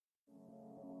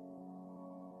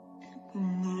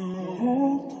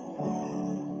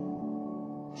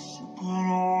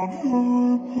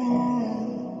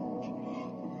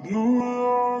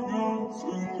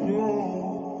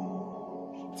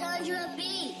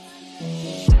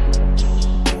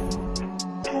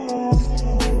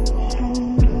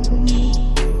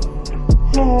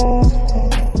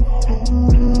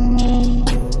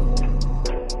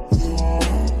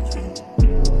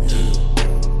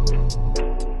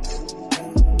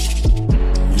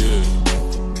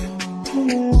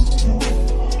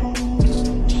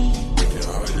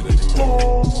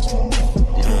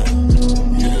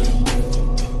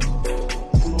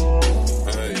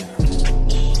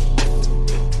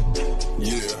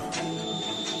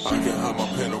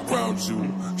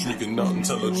Drinking nothing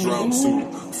until I drown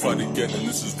soon. Fight again and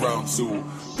this is round two.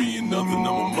 Being nothing,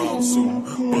 I'm a mount soon.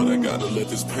 But I gotta let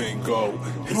this pain go.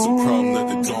 It's a problem that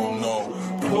they don't know.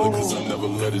 Probably cause I never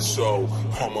let it show.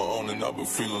 On my own and I've been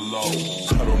feeling low.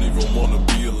 I don't even wanna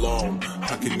be alone.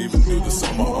 I can even do this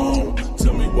on my own.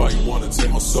 Tell me why you wanna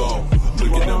take my soul.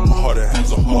 Looking at my heart, it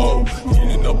has a hole.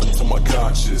 Heating up into my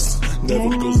conscious.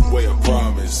 Never goes away, I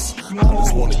promise. I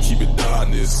just wanna keep it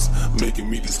honest. Making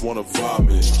me just wanna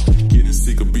vomit. Getting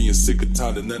sick of being sick of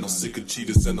tired, and then I'm sick of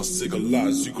cheaters and I'm sick of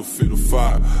lies. You can feel the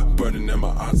fire burning in my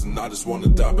eyes, and I just wanna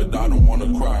die, but I don't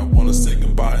wanna cry. I wanna say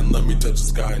goodbye and let me touch the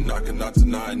sky, and I cannot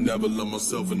deny. I never love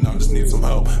myself, and I just need some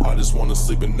help. I just wanna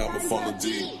sleep and I'm falling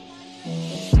deep.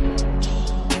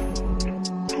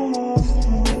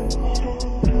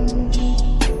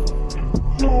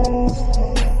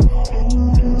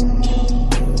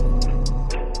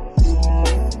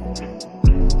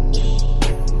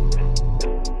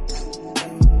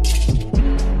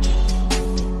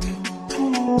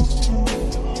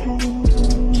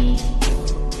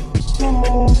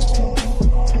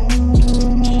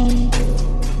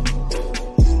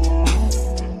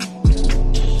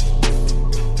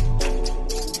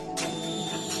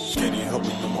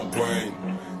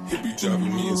 It be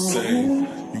driving me insane.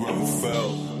 You ever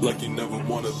felt like you never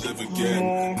wanna live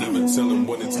again? Never telling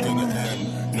when it's gonna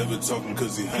end. Never talking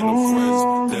cause he had no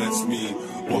friends. That's me.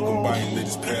 Walking by and they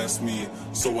just pass me.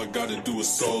 So I gotta do it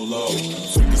solo.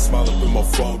 Fake a smile up in my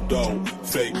photo.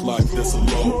 Fake life, that's a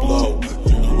low blow.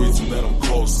 You the reason that I'm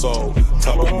cold, so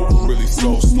top of moving really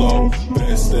so slow.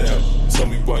 Bad step. Tell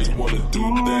me why you wanna do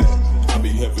that. I be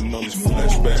having all these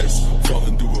flashbacks,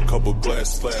 falling through a couple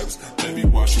glass slabs. They be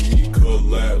watching me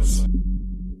collapse.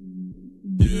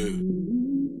 Yeah.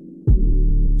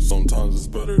 Sometimes it's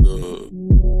better to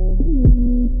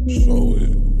show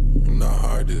it and not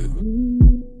hide it.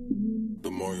 The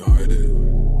more you hide it,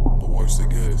 the worse it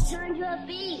gets. Turn to a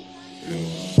beat.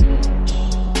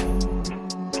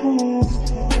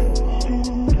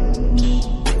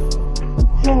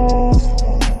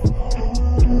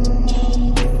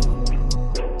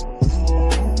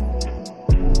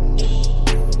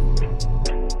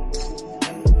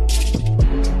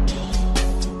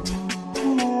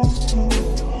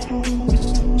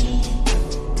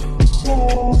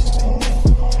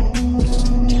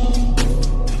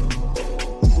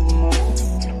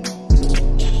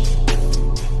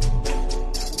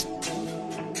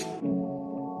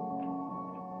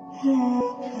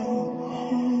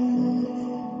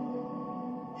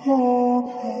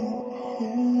 Oh,